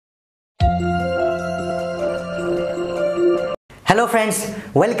Hello friends,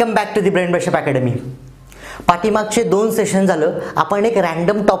 welcome back to the brain brush-up academy. पाठीमागचे 2 session झालं आपण एक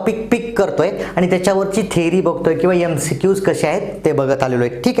random topic पिक करतोय आणि त्याच्यावरची थेअरी बघतोय किंवा MCQs कसे आहेत ते बघत आलेलो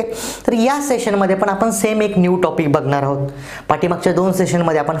आहे. ठीक आहे, तर या सेशनमध्ये पण आपण सेम एक न्यू टॉपिक बघणार आहोत. पाठीमागच्या 2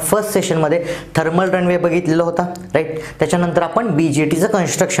 सेशनमध्ये आपण फर्स्ट सेशनमध्ये थर्मल रनवे बघितलेला होता, राईट. त्याच्यानंतर आपण BJTचं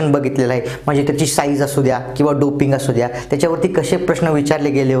कन्स्ट्रक्शन बघितलेलं आहे, म्हणजे त्याची साईज असू द्या किंवा डोपिंग असू द्या, त्याच्यावरती कसे प्रश्न विचारले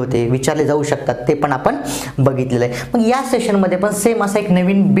गेले होते, विचारले जाऊ शकतात ते पण आपण बघितलेलं आहे. मग या सेशनमध्ये पण सेम असा एक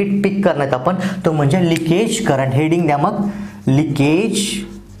नवीन बीट पिक करण्यात आपण, तो म्हणजे लिकेज करंट. हेडिंग द्या मग, leakage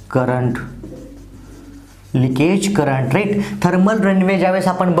current. Leakage current, right. Thermal runway ज्यावेळेस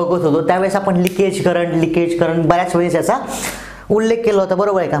आपण बघत होतो त्यावेळेस आपण लिकेज करंट बऱ्याच वेळेस याचा उल्लेख केला होता,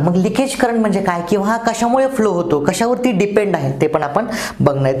 बरोबर आहे का. मग लिकेज करंट म्हणजे काय किंवा हा कशामुळे फ्लो होतो, कशावरती डिपेंड आहे ते पण आपण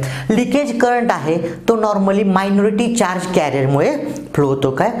बघणार. लिकेज करंट आहे तो नॉर्मली मायनॉरिटी चार्ज कॅरियरमुळे फ्लो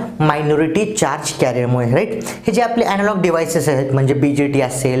होतो. काय? Minority charge कॅरियरमुळे, right. हे जे आपले अॅनालॉग डिव्हाइसेस आहेत, म्हणजे BJT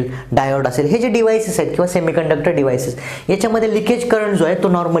असेल, डायोड असेल, हे जे डिव्हाइसेस आहेत किंवा सेमीकंडक्टर डिव्हाइसेस, याच्यामध्ये लिकेज करंट जो आहे तो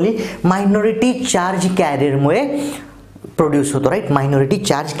नॉर्मली मायनॉरिटी चार्ज कॅरियरमुळे प्रोड्यूस होतो, राईट. मायनॉरिटी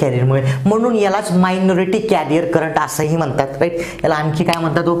चार्ज कॅरियरमुळे, म्हणून यालाच मायनॉरिटी कॅरियर करंट असंही म्हणतात, राईट. याला आणखी काय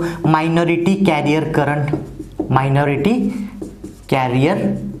म्हणतात, तो minority carrier current. Minority carrier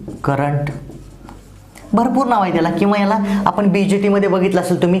current भरपूर नाव आहे त्याला, किंवा याला आपण BJT मध्ये बघितलं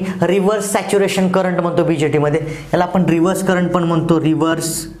असेल तुम्ही, रिव्हर्स सॅच्युरेशन करंट म्हणतो BJT मध्ये. याला आपण रिव्हर्स करंट पण म्हणतो,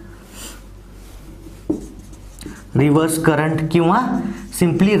 रिव्हर्स करंट किंवा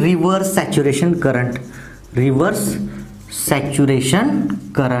simply reverse saturation current. Reverse saturation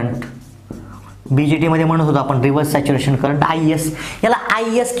current BJT मध्ये म्हणत होतो आपण रिव्हर्स सॅच्युरेशन करंट, IS. याला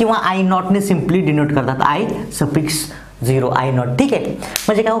IS किंवा I0 ने सिम्पली डिनोट करतात, I सफिक्स 0, I0. ठीक आहे,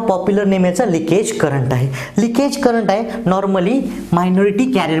 म्हणजे काय, पॉप्युलर नेम याचं लिकेज करंट आहे. लिकेज करंट आहे नॉर्मली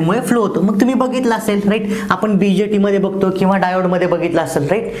मायनॉरिटी कॅरियरमुळे फ्लो होतो. मग तुम्ही बघितलं असेल, राईट, आपण BJT मध्ये बघतो किंवा डायोडमध्ये बघितलं असेल,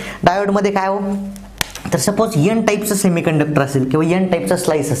 राईट. डायोडमध्ये काय हो, तर सपोज N टाईपचं सेमीकंडक्टर असेल किंवा N टाईपचा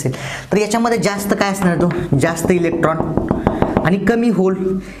स्लाइस असेल, तर याच्यामध्ये जास्त काय असणार, तो जास्त इलेक्ट्रॉन आणि कमी होल.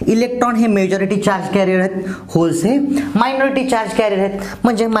 इलेक्ट्रॉन हे मेजॉरिटी चार्ज कॅरियर आहेत, होल्स हे मायनॉरिटी चार्ज कॅरियर आहेत.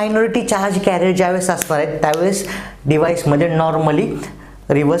 म्हणजे मायनॉरिटी चार्ज कॅरियर ज्यावेळेस असणार आहेत त्यावेळेस डिव्हाइसमध्ये नॉर्मली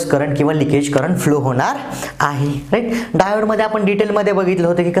रिव्हर्स करंट किंवा लिकेज करंट फ्लो होणार आहे, राईट. डायोडमध्ये आपण डिटेलमध्ये बघितलं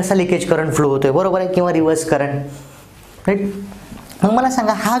होतं की कसा लिकेज करंट फ्लो होतोय, बरोबर आहे, किंवा रिव्हर्स करंट, राईट. मग मला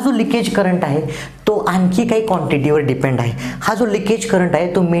सांगा, हा जो लिकेज करंट आहे तो आणखी काही क्वांटिटीवर डिपेंड आहे. हा जो लिकेज करंट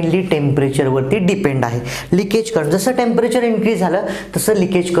आहे तो मेनली टेम्परेचरवरती डिपेंड आहे. लिकेज करंट जसं टेम्परेचर इन्क्रीज झालं तसं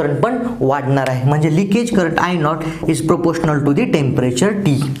लिकेज करंट पण वाढणार आहे. म्हणजे leakage current I0 is proportional to the temperature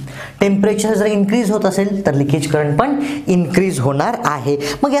T. Temperature जर इन्क्रीज होत असेल तर लिकेज करंट पण इन्क्रीज होणार आहे.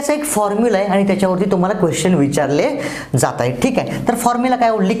 मग याचा एक फॉर्म्युला आहे आणि त्याच्यावरती तुम्हाला क्वेश्चन विचारले जात आहेत. ठीक आहे, तर फॉर्म्युला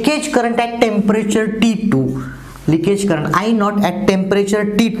काय, leakage current at temperature T2. Leakage current I0 at temperature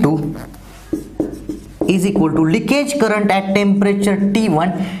T2 is equal to leakage current at temperature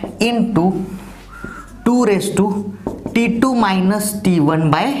T1 into 2 raised to T2 minus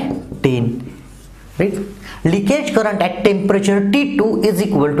T1 by 10, right. Leakage current at temperature T2 is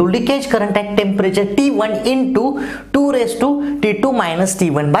equal to leakage current at temperature T1 into 2 raised to T2 minus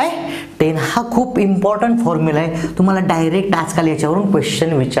T1 by 10. हा खूप important formula आहे, तुम्हाला direct आजकाल याच्यावरून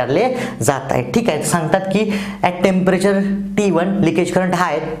question विचारले जात आहेत. ठीक आहे, सांगतात की at temperature T1 leakage current हा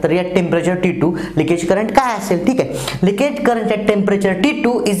आहे, तर at temperature T2 leakage current काय असेल. ठीक आहे, leakage current at temperature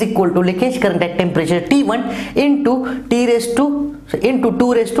T2 is equal to leakage current at temperature T1 into 2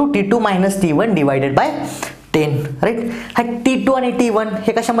 raised to T2 minus T1 divided by 10, right. हा T2 आणि T1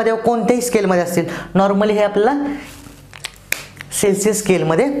 हे कशामध्ये, कोणत्याही स्केलमध्ये असतील. नॉर्मली हे आपल्याला सेल्सिअस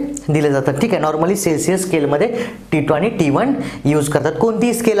स्केलमध्ये दिले जातात. ठीक आहे, नॉर्मली सेल्सिअस स्केलमध्ये T2 आणि T1 यूज करतात.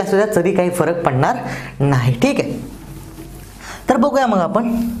 कोणतीही स्केल असू द्या तरी काही फरक पडणार नाही. ठीक आहे, तर बघूया मग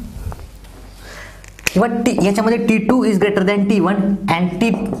आपण, किंवा याच्यामध्ये T2 is greater than T1 and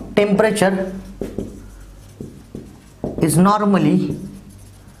temperature is normally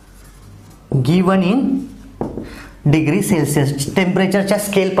given in degree Celsius. टेम्परेचरच्या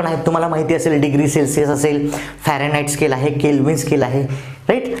scale पण आहेत, तुम्हाला माहिती असेल, डिग्री सेल्सिअस असेल, फॅरेनहाइट स्केल आहे, केल्विन स्केल आहे,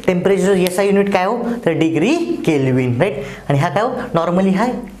 राईट. टेम्परेचर याचा युनिट काय हो, तर डिग्री केल्विन, राईट. आणि हा काय हो, नॉर्मली हा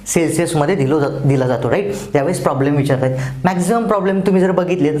सेल्सिअसमध्ये दिला जातो, राईट. त्यावेळेस प्रॉब्लेम विचारतात. मॅक्झिमम प्रॉब्लेम तुम्ही जर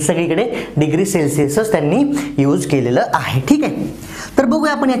बघितले तर सगळीकडे डिग्री सेल्सिअसच त्यांनी यूज केलेलं आहे. ठीक आहे, तर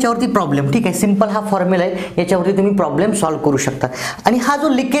बघूया आपण याच्यावरती प्रॉब्लेम. ठीक आहे, सिंपल हा फॉर्म्युला आहे, याच्यावरती तुम्ही प्रॉब्लेम सॉल्व्ह करू शकता. आणि हा जो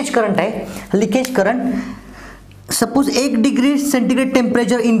लिकेज करंट आहे, leakage current suppose 1 degree centigrade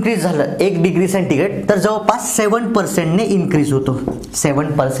temperature increase झालं 1 डिग्री सेंटीग्रेड तर जवळपास 7%ने इन्क्रीज होतो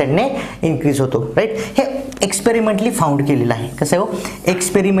 7%ने इन्क्रीज होतो राईट. हे एक्सपेरिमेंटली फाउंड केलेलं आहे. कसं आहे हो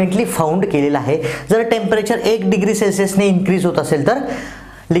एक्सपेरिमेंटली फाउंड केलेलं आहे. जर टेम्परेचर 1 डिग्री सेल्सिअसने इन्क्रीज होत असेल तर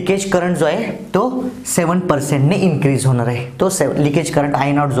लिकेज करंट जो आहे तो 7%ने इन्क्रीज होणार आहे. तो लिकेज करंट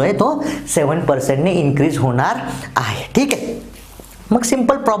I नॉट जो आहे तो 7%ने इन्क्रीज होणार आहे. ठीक आहे. मग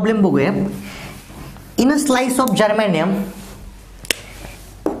सिंपल प्रॉब्लेम बघूया. In a slice of germanium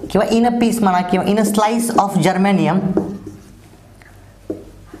किंवा इन अ पीस म्हणा किंवा in a slice of germanium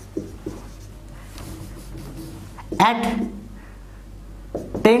at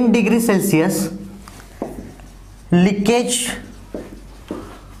 10 degree Celsius leakage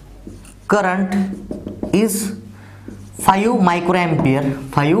current is 5 microampere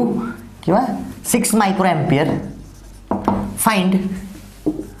 5 किंवा 6 microampere. find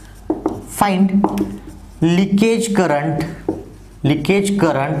leakage current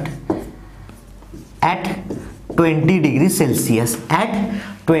at 20 degree Celsius at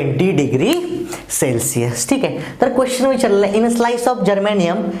 20 degree Celsius. ठीक आहे. तर question विचारलेला in a slice of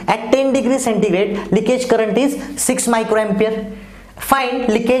germanium at 10 degree centigrade leakage current is 6 मायक्रोएम्पियर. Find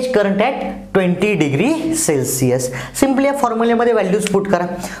leakage current at 20 degree Celsius. Simply या फॉर्म्युलेमध्ये values put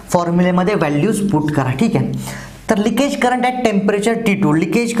करा. ठीक आहे. तर leakage current at temperature T2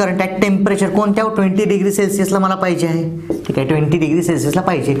 leakage current at temperature कोणत्या 20 डिग्री सेल्सिअसला मला पाहिजे आहे. ठीक आहे 20 डिग्री सेल्सिअसला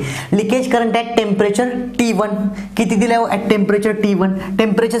पाहिजे. Leakage current at temperature T1 किती दिलं आहे ॲट टेम्परेचर T1.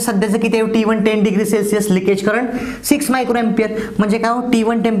 टेम्परेचर सध्याचं किती आहे T1 10 degree Celsius. Leakage current 6 मायक्रोएम्पियर म्हणजे काय हो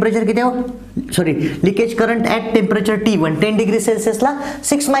T1 टेम्परेचर किती हो sorry leakage current at temperature T1 10 degree सेल्सिअसला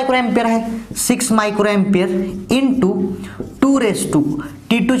 6 मायक्रोएम्पियर आहे. 6 मायक्रोएम्पियर इंटू 2 रेज टू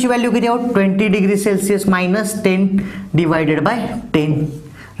T2 ची व्हॅल्यू किती आहे 20 degree Celsius minus 10 divided by 10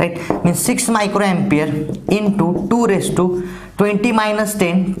 right. Means 6 मायक्रोएम्पियर into 2 raise to 20 minus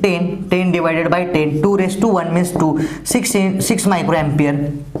 10 divided by 10 2 raise to 1 means 2 6 मायक्रोएम्पियर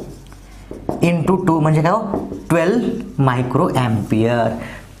into 2 म्हणजे काय हो 12 मायक्रोएम्पियर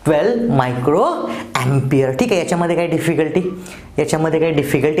 12 मायक्रोएम्पियर. ठीक आहे. याच्यामध्ये काही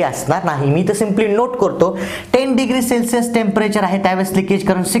डिफिकल्टी असणार नाही. मी तर सिम्पली नोट करतो 10 डिग्री सेल्सिअस टेम्परेचर आहे त्यावेळेस लिकेज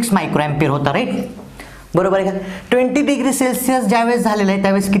करंट 6 मायक्रोएम्पियर होता राईट. बरोबर आहे का. 20 डिग्री सेल्सिअस ज्यावेळेस झालेलं आहे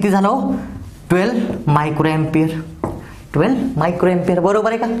त्यावेळेस किती झालं हो 12 मायक्रोएम्पियर.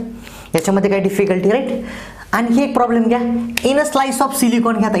 बरोबर आहे का. याच्यामध्ये काही डिफिकल्टी राईट. आणखी एक प्रॉब्लेम घ्या. In a slice of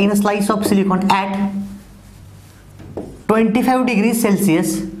silicon घ्या. In a slice of silicon at 25 degree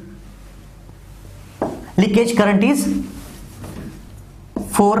Celsius leakage current is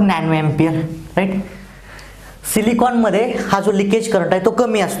 4 नॅनोएम्पियर right. Silicon मध्ये हा जो लिकेज करंट आहे तो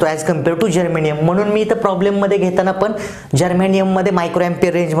कमी असतो ॲज कम्पेअर टू जर्मेनियम. म्हणून मी इथं प्रॉब्लेममध्ये घेताना पण जर्मेनियममध्ये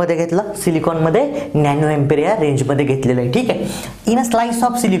मायक्रोएम्पियर रेंजमध्ये घेतला सिलिकॉनमध्ये नॅनोएम्पियर या रेंजमध्ये घेतलेलं आहे. ठीक आहे. In a slice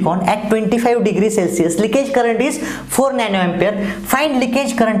of silicon at 25 degree Celsius leakage current is 4 नॅनोएम्पियर. Find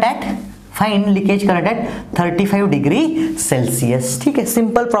leakage current at 35 degree Celsius. ठीक आहे.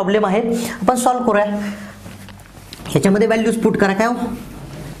 सिंपल प्रॉब्लेम आहे आपण सॉल्व्ह करूया. ह्याच्यामध्ये व्हॅल्यूज पुट करा. काय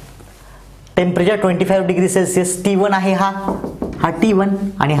टेम्परेचर 25 डिग्री सेल्सिअस T1 आहे हा T1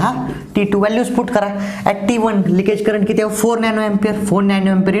 आणि हा T2. व्हॅल्यूज पुट करा. ॲट T1 लिकेज करंट किती आहे 4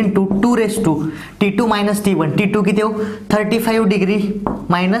 नॅनोएम्पियर into 2 raise to T2 minus T1 T2 किती हो 35 degree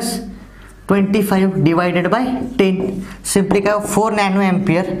minus 25 divided by 10. Simply काय 4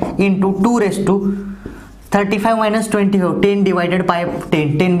 नॅनोएम्पियर into 2 raise to 35 minus 25 10 divided by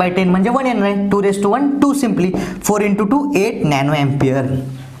 10 10 bye 10 म्हणजे 1 येणार आहे. 2 raise to 1 2 simply 4 into 2 8 नॅनोएम्पियर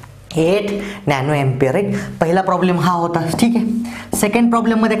right. पहिला प्रॉब्लेम हा होता. ठीक आहे. सेकंड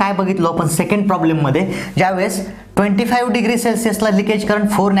प्रॉब्लेममध्ये काय बघितलं आपण. सेकंड प्रॉब्लेममध्ये ज्यावेळेस 25 डिग्री सेल्सिअसला लिकेज करंट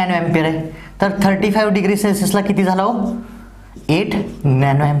 4 नॅनोएम्पियर आहे तर 35 डिग्री सेल्सिअसला किती झाला हो 8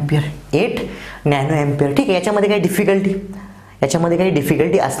 नॅनोएम्पियर. ठीक आहे. याच्यामध्ये काही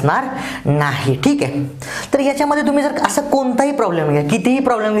डिफिकल्टी असणार नाही. ठीक आहे. तर याच्यामध्ये तुम्ही जर असा कोणताही प्रॉब्लेम घ्या कितीही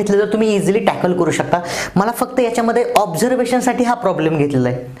प्रॉब्लेम घेतले तर तुम्ही इझिली टॅकल करू शकता. मला फक्त याच्यामध्ये ऑब्झर्वेशनसाठी हा प्रॉब्लेम घेतलेला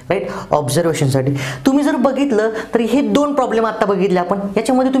आहे राईट. ऑब्झर्वेशनसाठी तुम्ही जर बघितलं तर हे 2 प्रॉब्लेम आता बघितले आपण.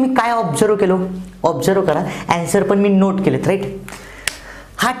 याच्यामध्ये तुम्ही काय ऑब्झर्व करा. आन्सर पण मी नोट केलेत राईट.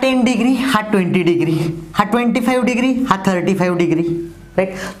 हा 10 डिग्री हा 20 डिग्री हा 25 डिग्री हा 35 डिग्री राईट.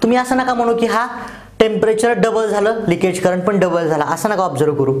 तुम्ही असं नका म्हणू की हा टेम्परेचर डबल झालं लिकेज करंट पण डबल झाला असं नका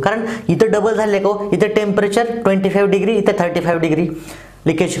ऑब्झर्व करू. कारण इथं डबल झाले का इथं टेम्परेचर 25 डिग्री इथं 35 डिग्री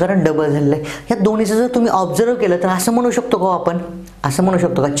लिकेज करंट डबल झालेलं आहे. ह्या दोन्हीचं जर तुम्ही ऑब्झर्व केलं तर असं म्हणू शकतो का आपण. असं म्हणू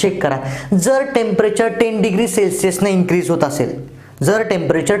शकतो का. चेक करा. जर टेम्परेचर 10 डिग्री सेल्सिअसने इन्क्रीज होत असेल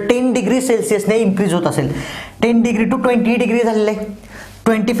 10 डिग्री टू 20 डिग्री झालेलं आहे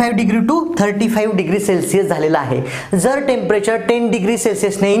 25 डिग्री टू 35 डिग्री सेल्सिअस झालेला आहे. जर टेम्परेचर 10 डिग्री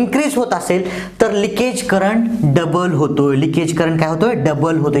सेल्सिअसने इन्क्रीज होत असेल तर लिकेज करंट डबल होतोय. लिकेज करंट काय होतोय?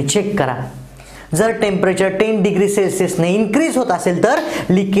 डबल होतोय. चेक करा. जर टेम्परेचर 10 डिग्री सेल्सिअसने इन्क्रीज होत असेल तर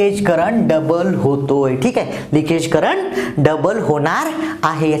लिकेज करंट डबल होतोय. ठीक आहे, लिकेज करंट डबल होणार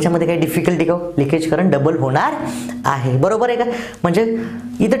आहे. याच्यामध्ये काही डिफिकल्टी का? लिकेज करंट डबल होणार आहे. बरोबर आहे का? म्हणजे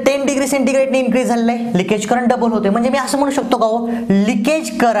इथं 10 डिग्री सेंटीग्रेडने इन्क्रीज झालेलं आहे, लिकेज करंट डबल होतोय. म्हणजे मी असं म्हणू शकतो का हो, leakage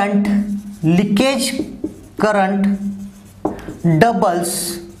current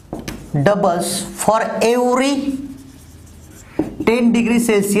doubles for every 10 degree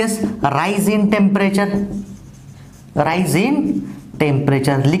Celsius rise in temperature.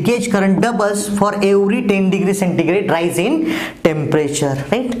 Leakage current doubles for every 10 degree centigrade rise in temperature,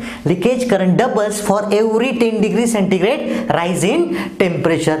 right? Leakage current doubles for every 10 degree centigrade rise in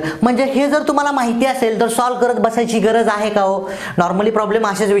temperature. म्हणजे हे जर तुम्हाला माहिती असेल तर solve करत बसायची गरज आहे का हो? नॉर्मली प्रॉब्लेम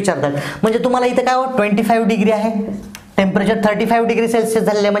असेच विचारतात. म्हणजे तुम्हाला इथे काय हो, 25 डिग्री आहे, टेम्परेचर 35 डिग्री सेल्सिअस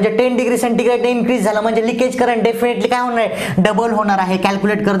झालेलं आहे, म्हणजे 10 डिग्री सेंटीग्रेड इन्क्रीज झाला म्हणजे लिकेज करंट डेफिनेटली काय होणार आहे? डबल होणार आहे.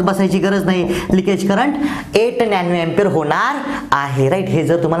 कॅल्क्युलेट करत बसायची गरज नाही. लिकेज करंट 8 नॅनो एम्पियर होणार आहे, राईट? हे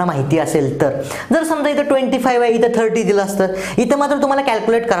जर तुम्हाला माहिती असेल तर. जर समजा इथं 25 आहे, इथं 30 दिलं असतं, इथं मात्र तुम्हाला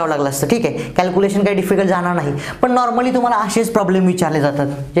कॅल्क्युलेट करावं लागलं असतं. ठीक आहे, कॅल्क्युलेशन काही डिफिकल्ट जाणार नाही. पण नॉर्मली तुम्हाला असेच प्रॉब्लेम विचारले जातात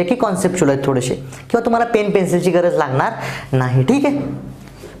जे की कॉन्सेप्च्युअल आहेत थोडेसे, किंवा तुम्हाला पेन पेन्सिलची गरज लागणार नाही. ठीक आहे,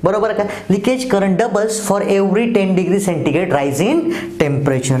 बरोबर का? Leakage current doubles for every 10 degree centigrade rise in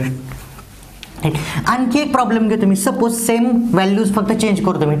temperature. आणखी एक प्रॉब्लेम घ्या तुम्ही. सपोज सेम व्हॅल्यूज फक्त चेंज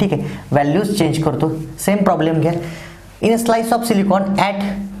करतो मी. ठीक आहे, व्हॅल्यूज चेंज करतो. सेम प्रॉब्लेम घ्या. In a slice of silicon at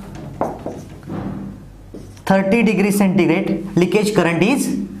 30 degree centigrade leakage current is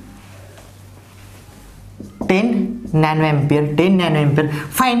 10 nano ampere.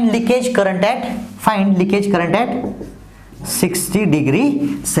 Find leakage current at 60 degree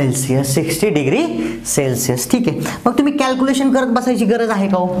Celsius. ठीक आहे, मग तुम्ही कॅल्क्युलेशन करत बसायची गरज आहे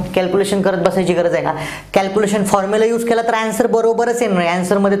का हो? कॅल्क्युलेशन करत बसायची गरज आहे का? कॅल्क्युलेशन फॉर्म्युला यूज केला तर आन्सर बरोबरच येणार,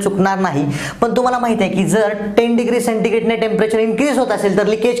 आन्सर मध्ये चुकणार नाही. पण तुम्हाला माहिती आहे की जर 10 डिग्री सेंटीग्रेडने टेम्परेचर इन्क्रीज होत असेल तर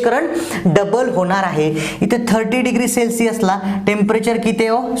लिकेज करंट डबल होणार आहे. इथे 30 डिग्री सेल्सिअसला टेम्परेचर किती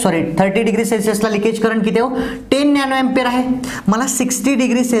हो? 30 डिग्री सेल्सिअसला लिकेज करंट किती हो? 10 नॅनो एम्पियर आहे. मला 60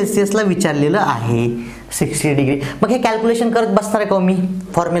 डिग्री सेल्सिअसला विचारलेलं आहे. 60 डिग्री. मग हे कॅल्क्युलेशन करत बसणार आहे का मी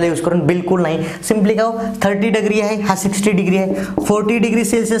फॉर्म्युला यूज करून? बिलकुल नाही. सिम्पली का हो, 30 डिग्री आहे, हा 60 डिग्री आहे. 40 डिग्री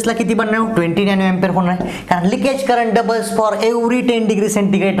सेल्सिअसला किती बनणार? 20 नॅनो एम्पियर होणार आहे. कारण leakage current doubles for every 10 degree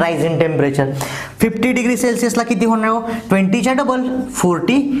centigrade rise in temperature. 50 degree सेल्सिअसला किती होणार हो? 20च्या डबल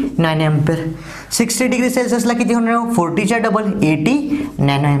 40 नॅनो एम्पियर. 60 डिग्री सेल्सिअसला किती होणार हो? 40च्या डबल 80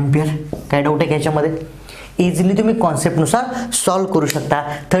 नॅनो एम्पियर. काय डाऊट आहे का याच्यामध्ये? इझिली तुम्ही कॉन्सेप्टनुसार सॉल्व्ह करू शकता.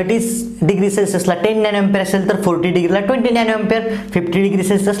 30 डिग्री सेल्सिअसला 10 नॅनो एम्पियर असेल तर 40 डिग्रीला 20 nano ampere, 50 degree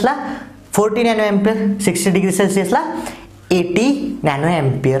सेल्सिअसला 40 nano ampere, 60 degree सेल्सिअसला 80 nano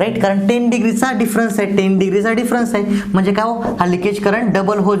ampere, right? कारण 10 डिग्रीचा डिफरन्स आहे, 10 डिग्रीचा डिफरन्स आहे. म्हणजे काय हो, हा लिकेज करंट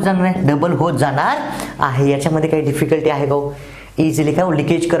डबल होत जाणार आहे. याच्यामध्ये काही डिफिकल्टी आहे का हो? इझिली काय,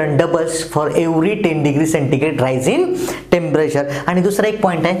 leakage current doubles for every 10 degree centigrade rise in temperature. आणि दुसरा एक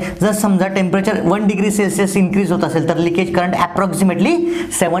पॉईंट आहे, जर समजा टेम्परेचर 1 डिग्री सेल्सिअस इन्क्रीज होत असेल तर लिकेज करंट अप्रॉक्सिमेटली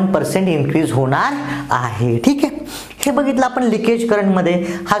 7% इन्क्रीज होणार आहे. ठीक आहे, हे बघितलं आपण लिकेज करंटमध्ये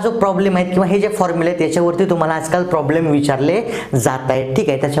हा जो प्रॉब्लेम आहे किंवा हे जे फॉर्म्युले आहेत याच्यावरती तुम्हाला आजकाल प्रॉब्लेम विचारले जात आहेत. ठीक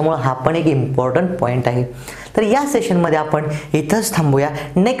आहे, त्याच्यामुळे हा पण एक इम्पॉर्टंट पॉईंट आहे. तर या सेशनमध्ये आपण इथंच थांबूया.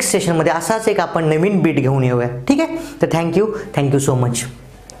 नेक्स्ट सेशनमध्ये असाच एक आपण नवीन बीट घेऊन येऊया. ठीक आहे, तर थँक्यू सो मच.